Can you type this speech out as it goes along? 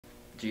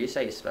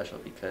GSA is special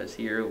because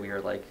here we are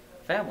like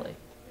family,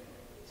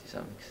 to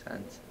some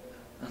extent.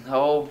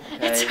 No,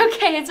 okay. It's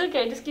okay, it's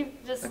okay.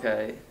 Just.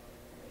 Okay.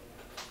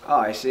 Oh,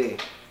 I see.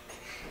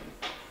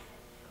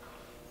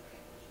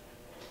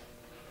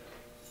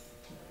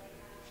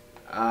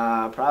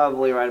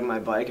 Probably riding my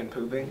bike and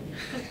pooping.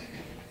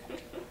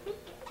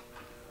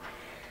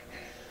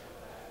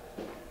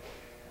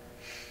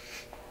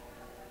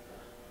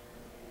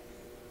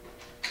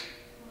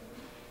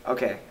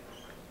 Okay.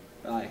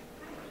 Bye.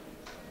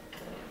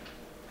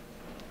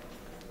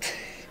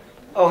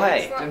 Oh,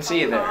 hey, didn't see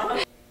you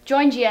there.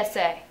 Join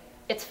GSA.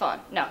 It's fun.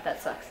 No,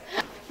 that sucks.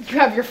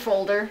 Grab your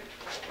folder.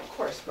 Of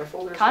course, my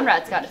folder.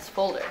 Conrad's got his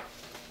folder.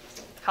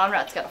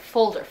 Conrad's got a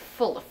folder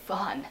full of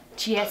fun.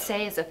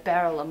 GSA is a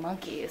barrel of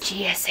monkeys.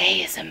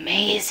 GSA is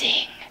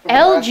amazing.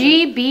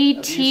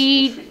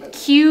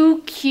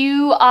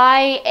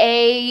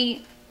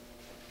 LGBTQQIA,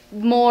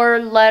 more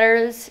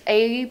letters,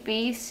 A,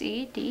 B,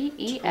 C, D,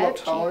 E, F,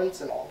 G. Tolerance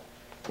and all.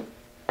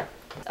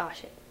 Oh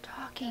shit.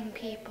 Talking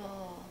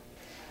people.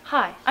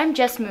 Hi, I'm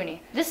Jess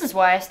Mooney. This is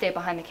why I stay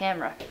behind the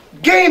camera.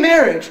 Gay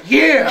marriage,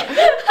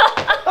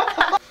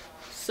 yeah!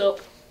 Sup?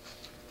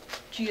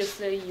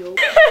 GSA, yo.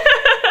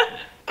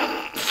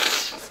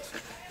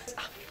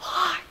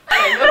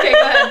 Okay,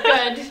 go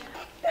ahead.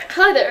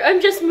 Hi there,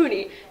 I'm Jess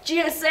Mooney.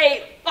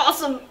 GSA,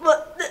 awesome.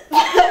 Fuck.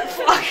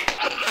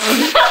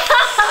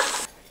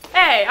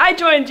 Hey, I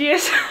joined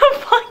GSA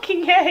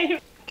fucking game.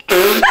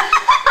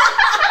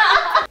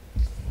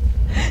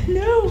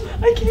 No,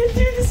 I can't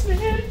do this,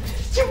 man.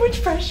 It's too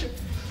much pressure.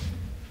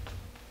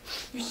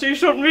 You say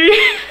something to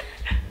me?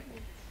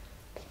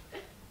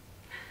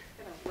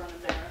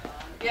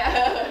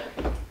 Yeah.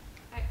 1,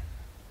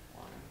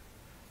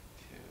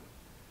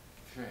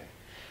 2, 3.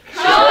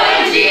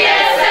 Join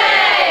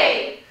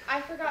GSA!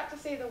 I forgot to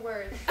say the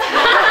words.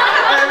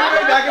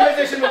 Everybody back in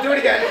position, we'll do it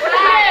again.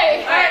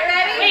 Hey! Alright,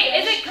 ready? Wait,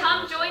 is it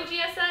come join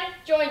GSA?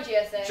 Join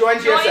GSA. Join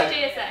GSA. Join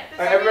GSA.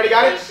 Alright, everybody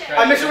got it?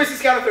 I'm Mr.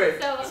 Whiskey's count of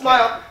 3. So,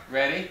 Smile.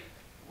 Ready?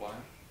 1,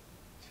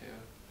 2,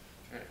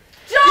 3.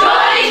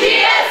 Join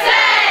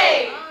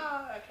GSA!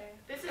 Oh, okay.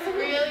 This is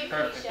really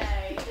Perfect. cliche.